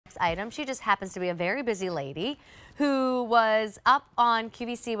item. She just happens to be a very busy lady who was up on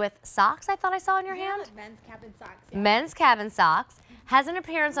QVC with socks, I thought I saw in your hand. Men's cabin socks. Yeah. Men's cabin socks. Has an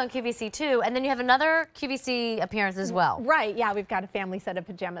appearance on QVC too, and then you have another QVC appearance as well. Right, yeah, we've got a family set of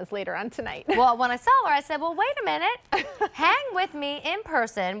pajamas later on tonight. Well, when I saw her, I said, well, wait a minute. Hang with me in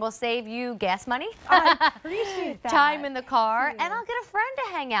person. We'll save you gas money. I appreciate that. Time in the car, and I'll get a friend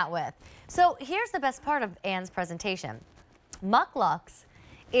to hang out with. So here's the best part of Anne's presentation. MUK LUKS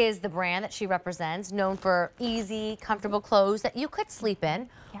is the brand that she represents, known for easy, comfortable clothes that you could sleep in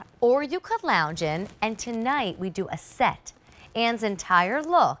or you could lounge in. And tonight we do a set. Anne's entire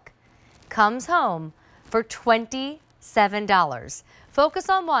look comes home for $27. Focus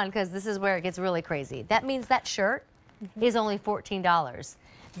on one, because this is where it gets really crazy. That means that shirt is only $14.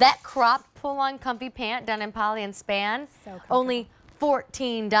 That cropped pull-on comfy pant done in poly and span, only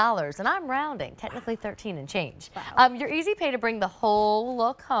 $14. And I'm rounding, technically 13 and change. Wow. Your easy pay to bring the whole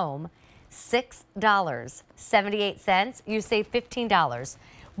look home, $6.78. You save $15.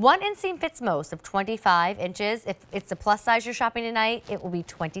 One inseam fits most of 25 inches. If it's a plus size you're shopping tonight, it will be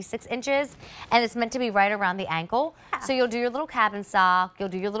 26 inches. And it's meant to be right around the ankle. So you'll do your little cabin sock, you'll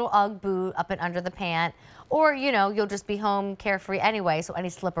do your little Ugg boot up and under the pant, or, you know, you'll just be home carefree anyway, so any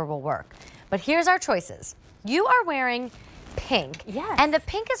slipper will work. But here's our choices. You are wearing pink. Yes. And the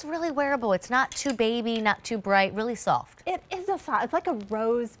pink is really wearable. It's not too baby, not too bright, really soft. It is a soft, it's like a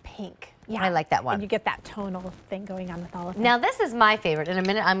rose pink. Yeah, I like that one. And you get that tonal thing going on with all of them. Now this is my favorite. In a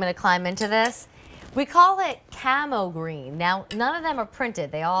minute I'm going to climb into this. We call it camo green. Now none of them are printed.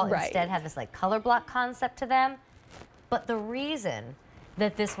 They all instead have this like color block concept to them. But the reason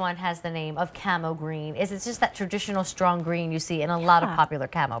that this one has the name of camo green is it's just that traditional strong green you see in a lot of popular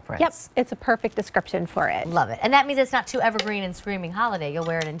camo prints. Yep, it's a perfect description for it. Love it. And that means it's not too evergreen and screaming holiday. You'll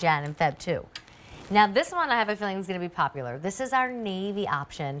wear it in Jan and Feb too. Now this one I have a feeling is going to be popular. This is our navy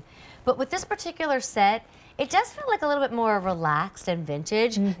option. But with this particular set, it does feel like a little bit more relaxed and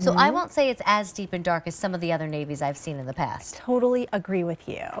vintage. So I won't say it's as deep and dark as some of the other navies I've seen in the past. Totally agree with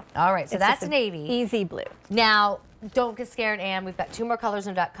you. All right, so that's navy. Easy blue. Now, don't get scared, Anne. We've got 2 more colors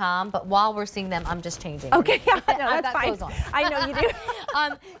on .com, but while we're seeing them, I'm just changing. Okay, yeah, no, I've that's got fine. clothes on. I know you do.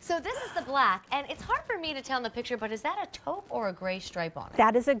 So this is the black, and it's hard for me to tell in the picture, but is that a taupe or a gray stripe on it?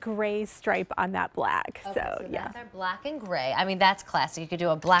 That is a gray stripe on that black. Okay, so yeah. That's our black and gray. I mean, that's classic. You could do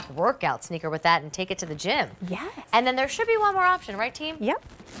a black workout sneaker with that and take it to the gym. Yes. And then there should be one more option, right, team? Yep.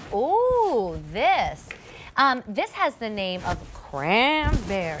 Ooh, this. This has the name of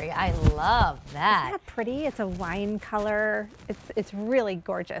cranberry. I love that. Isn't that pretty? It's a wine color. It's really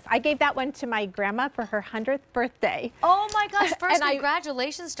gorgeous. I gave that one to my grandma for her 100th birthday. Oh my gosh, first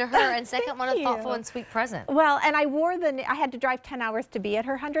congratulations to her, and second, what a thoughtful and sweet present. Well, and I wore I had to drive 10 hours to be at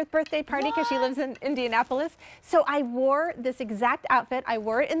her 100th birthday party because she lives in Indianapolis. So I wore this exact outfit. I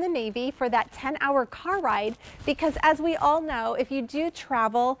wore it in the Navy for that 10-hour car ride because, as we all know, if you do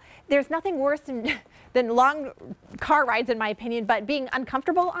travel, there's nothing worse than long car rides, in my opinion, but being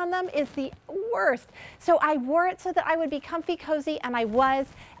uncomfortable on them is the worst. So I wore it so that I would be comfy, cozy, and I was.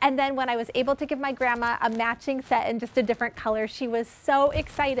 And then when I was able to give my grandma a matching set in just a different color, she was so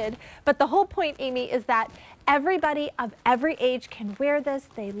excited. But the whole point, Amy, is that everybody of every age can wear this.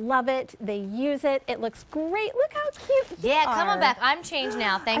 They love it. They use it. It looks great. Look how cute you are. Come on back. I'm changed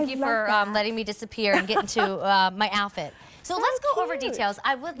now. Thank you for letting me disappear and get into my outfit. So let's go over details.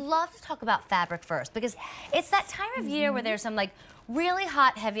 I would love to talk about fabric first because it's that time of year where there's some like really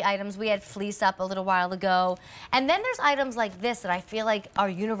hot, heavy items. We had fleece up a little while ago. And then there's items like this that I feel like are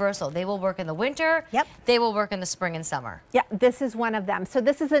universal. They will work in the winter. Yep. They will work in the spring and summer. Yeah, this is one of them. So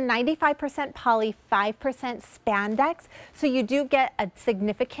this is a 95% poly, 5% spandex. So you do get a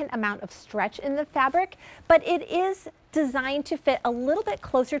significant amount of stretch in the fabric, but it is designed to fit a little bit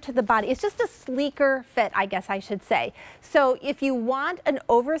closer to the body. It's just a sleeker fit, I guess I should say. So if you want an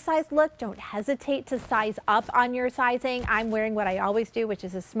oversized look, don't hesitate to size up on your sizing. I'm wearing what I always do, which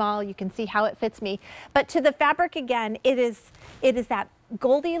is a small. You can see how it fits me. But to the fabric again, it is that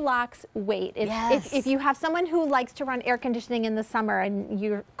Goldilocks weight. If you have someone who likes to run air conditioning in the summer and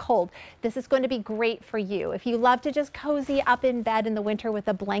you're cold, this is going to be great for you. If you love to just cozy up in bed in the winter with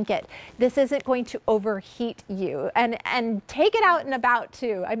a blanket, this isn't going to overheat you. And take it out and about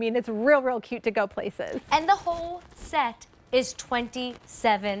too. I mean, it's real cute to go places. And the whole set is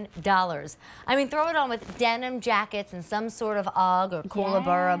 $27. I mean, throw it on with denim jackets and some sort of UGG or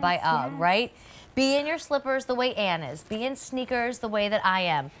Kookaburra by UGG, right? Be in your slippers the way Ann is. Be in sneakers the way that I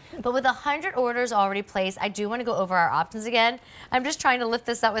am. But with 100 orders already placed, I do want to go over our options again. I'm just trying to lift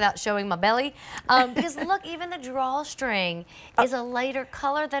this up without showing my belly. Because look, even the drawstring is a lighter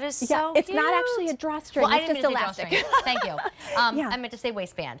color that is so it's cute. not actually a drawstring. Well, it's just elastic. Thank you. I meant to say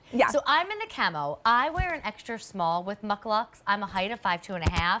waistband. Yeah. So I'm in the camo. I wear an extra small with MUK LUKS. I'm a height of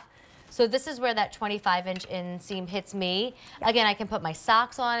 5'2½". So this is where that 25-inch inseam hits me. Again, I can put my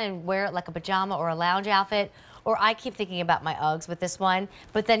socks on and wear it like a pajama or a lounge outfit. Or I keep thinking about my Uggs with this one.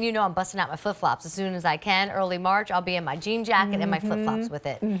 But then you know I'm busting out my flip-flops as soon as I can. Early March, I'll be in my jean jacket and my flip-flops with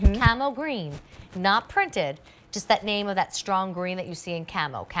it. Camo green, not printed. Just that name of that strong green that you see in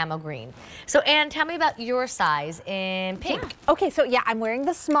camo green. So Ann, tell me about your size in pink. Yeah. Okay, so yeah, I'm wearing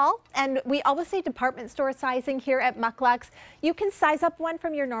the small, and we always say department store sizing here at MUK LUKS. You can size up one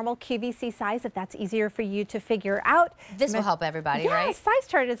from your normal QVC size if that's easier for you to figure out. This will help everybody, right? Yeah, size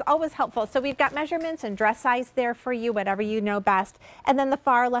chart is always helpful. So we've got measurements and dress size there for you, whatever you know best. And then the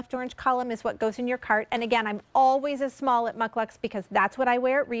far left orange column is what goes in your cart. And again, I'm always a small at MUK LUKS because that's what I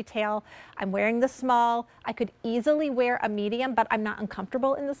wear at retail. I'm wearing the small. I could easily wear a medium, but I'm not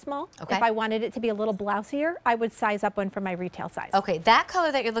uncomfortable in the small. Okay. If I wanted it to be a little blousier, I would size up one for my retail size. Okay, that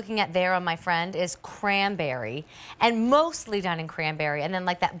color that you're looking at there on my friend is cranberry, and mostly done in cranberry, and then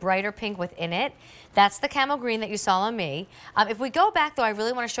like that brighter pink within it. That's the camo green that you saw on me. If we go back though, I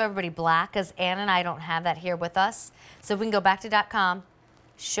really want to show everybody black because Ann and I don't have that here with us. So we can go back to .com.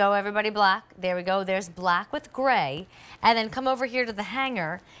 Show everybody black. There we go. There's black with gray. And then come over here to the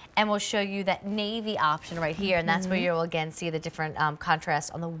hanger and we'll show you that navy option right here. And that's where you'll again see the different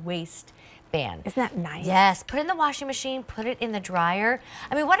contrast on the waistband. Isn't that nice? Yes. Put it in the washing machine. Put it in the dryer.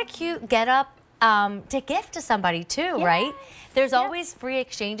 I mean, what a cute get up to gift to somebody too, right? There's always free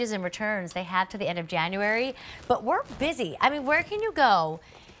exchanges and returns. They have to the end of January. But we're busy. I mean, where can you go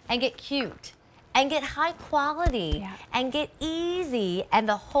and get cute? And get high quality and get easy, and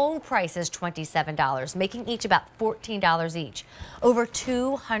the whole price is $27, making each about $14 each. Over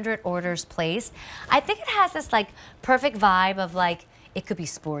 200 orders placed. I think it has this like perfect vibe of like, it could be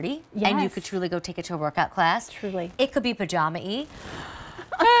sporty and you could truly go take it to a workout class. Truly. It could be pajama-y.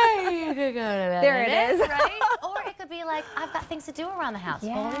 Hey, you could go to bed. There it is. Right? Or it could be like, I've got things to do around the house.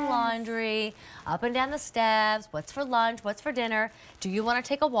 Folding laundry, up and down the steps, what's for lunch, what's for dinner. Do you want to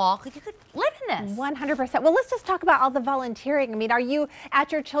take a walk? Like, you could live in this. 100%. Well, let's just talk about all the volunteering. I mean, are you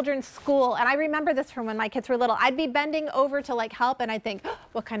at your children's school? And I remember this from when my kids were little. I'd be bending over to like help and I'd think, oh,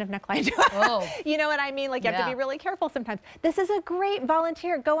 what kind of neckline do I have? You know what I mean? Like you have to be really careful sometimes. This is a great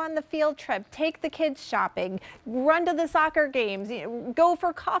volunteer. Go on the field trip, take the kids shopping, run to the soccer games, go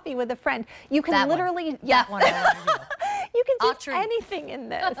for coffee with a friend. You can literally, that one I want to do. You can do anything in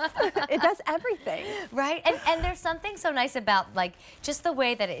this. It does everything. Right? And there's something so nice about like just the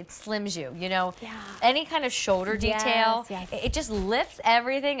way that it slims you, you know? Any kind of shoulder detail, it just lifts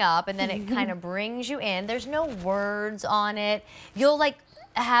everything up and then it kind of brings you in. There's no words on it. You'll like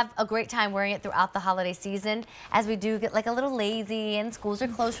have a great time wearing it throughout the holiday season as we do get like a little lazy and schools are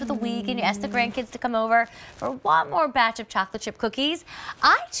closed for the week and you ask the grandkids to come over for one more batch of chocolate chip cookies.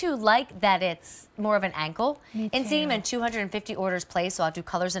 I too like that it's more of an ankle inseam and 250 orders placed, so I'll do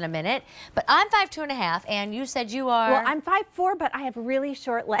colors in a minute. But I'm 5'2½", and you said you are... Well, I'm 5'4", but I have really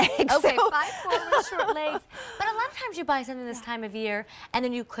short legs. Okay, 5'4" with short legs. But a lot of times you buy something this time of year and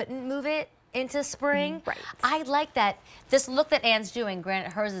then you couldn't move it into spring. I like that. This look that Ann's doing,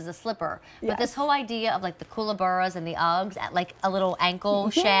 granted hers is a slipper, but this whole idea of like the Koolaburras and the Uggs at like a little ankle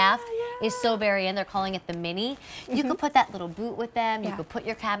shaft is so very in. They're calling it the mini. You could put that little boot with them. You could put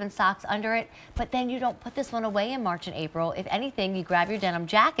your cabin socks under it, but then you don't put this one away in March and April. If anything, you grab your denim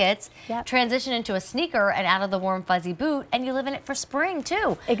jackets, transition into a sneaker and out of the warm fuzzy boot, and you live in it for spring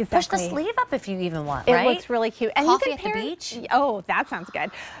too. Push the sleeve up if you even want, right? It looks really cute. And coffee you can at the beach? Oh, that sounds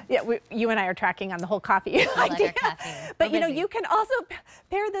good. Yeah, you and I are tracking on the whole coffee idea. But you know, you can also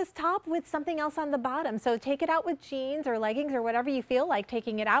pair this top with something else on the bottom. So take it out with jeans or leggings or whatever you feel like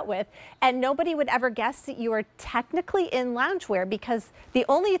taking it out with. And nobody would ever guess that you are technically in loungewear because the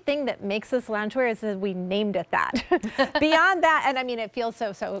only thing that makes this loungewear is that we named it that. Beyond that, and I mean, it feels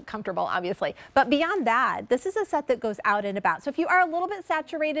so comfortable, obviously. But beyond that, this is a set that goes out and about. So if you are a little bit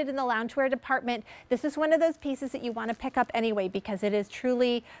saturated in the loungewear department, this is one of those pieces that you want to pick up anyway because it is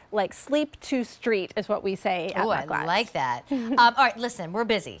truly like sleep to street is what we say at MUK LUKS. I like that. All right, listen, we're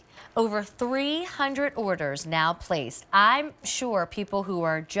busy. Over 300 orders now placed. I'm sure people who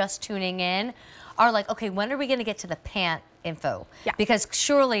are just tuning in are like, okay, when are we going to get to the pant info? Because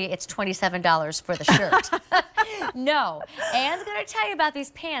surely it's $27 for the shirt. No, Ann's going to tell you about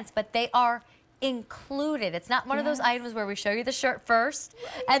these pants, but they are included. It's not one of those items where we show you the shirt first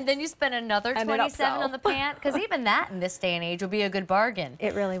and then you spend another $27 on the pant, because even that in this day and age would be a good bargain.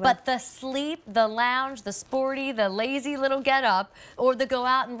 It really would. But the sleep, the lounge, the sporty, the lazy little get up, or the go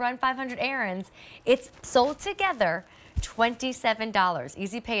out and run 500 errands, it's sold together $27.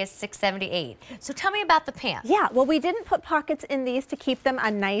 Easy pay is $6.78. So tell me about the pants. Yeah, well, we didn't put pockets in these to keep them a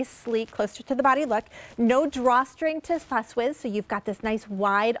nice, sleek, closer to the body look. No drawstring to fuss with, so you've got this nice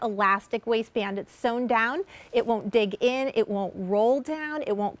wide elastic waistband. It's sewn down. It won't dig in. It won't roll down.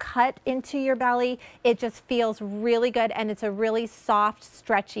 It won't cut into your belly. It just feels really good, and it's a really soft,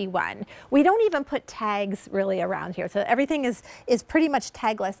 stretchy one. We don't even put tags really around here, so everything is pretty much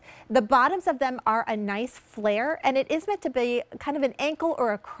tagless. The bottoms of them are a nice flare, and it is meant to be kind of an ankle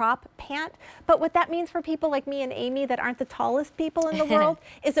or a crop pant. But what that means for people like me and Amy that aren't the tallest people in the world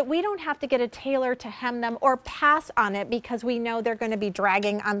is that we don't have to get a tailor to hem them or pass on it because we know they're going to be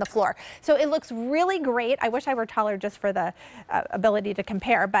dragging on the floor. So it looks really great. I wish I were taller just for the ability to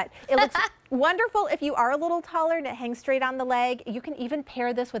compare, but it looks wonderful if you are a little taller and it hangs straight on the leg. You can even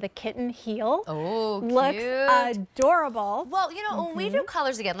pair this with a kitten heel. Oh, looks cute. Adorable. Well, you know, when we do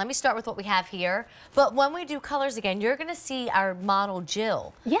colors again, let me start with what we have here. But when we do colors again, you're going to see our model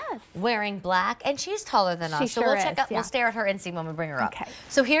Jill wearing black, and she's taller than us. So we'll check out, we'll stare at her and see when we bring her up. Okay.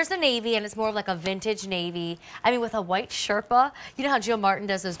 So here's the navy, and it's more of like a vintage navy. I mean, with a white Sherpa. You know how Jill Martin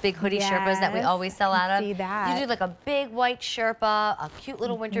does those big hoodie Sherpas that we always sell out of? See that. You do like a big white Sherpa, a cute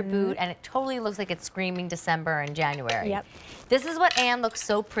little winter boot, and it totally looks like it's screaming December and January. Yep. This is what Anne looks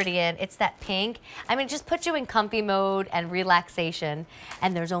so pretty in. It's that pink. I mean, it just puts you in comfy mode and relaxation.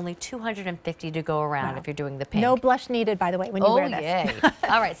 And there's only 250 to go around if you're doing the pink. No blush needed, by the way, when you wear this. Oh, yay.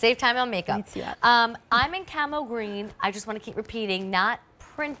 All right, save time on makeup. Yeah. I'm in camo green. I just want to keep repeating, not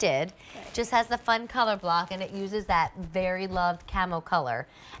printed. Just has the fun color block, and it uses that very loved camo color.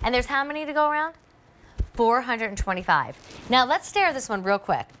 And there's how many to go around? 425. Now let's stare at this one real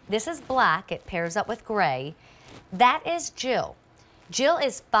quick. This is black. It pairs up with gray. That is Jill. Jill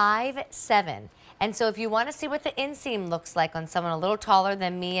is 5'7". And so if you want to see what the inseam looks like on someone a little taller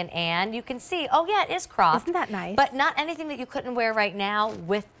than me and Anne, you can see, oh yeah, it is cropped. Isn't that nice? But not anything that you couldn't wear right now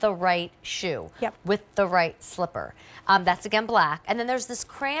with the right shoe. Yep. With the right slipper. That's again black. And then there's this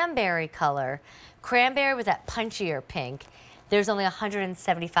cranberry color. Cranberry with that punchier pink. There's only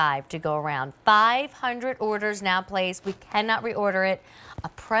 175 to go around. 500 orders now placed. We cannot reorder it. A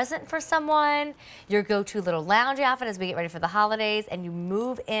present for someone, your go-to little lounge outfit as we get ready for the holidays, and you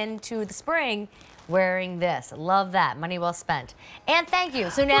move into the spring wearing this. Love that. Money well spent. And thank you.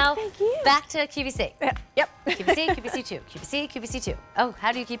 So now back to QVC. Yep. QVC, QVC2, QVC, QVC2. Oh,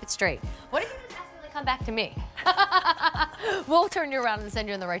 how do you keep it straight? What if you just accidentally come back to me? We'll turn you around and send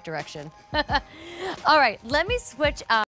you in the right direction. All right, let me switch.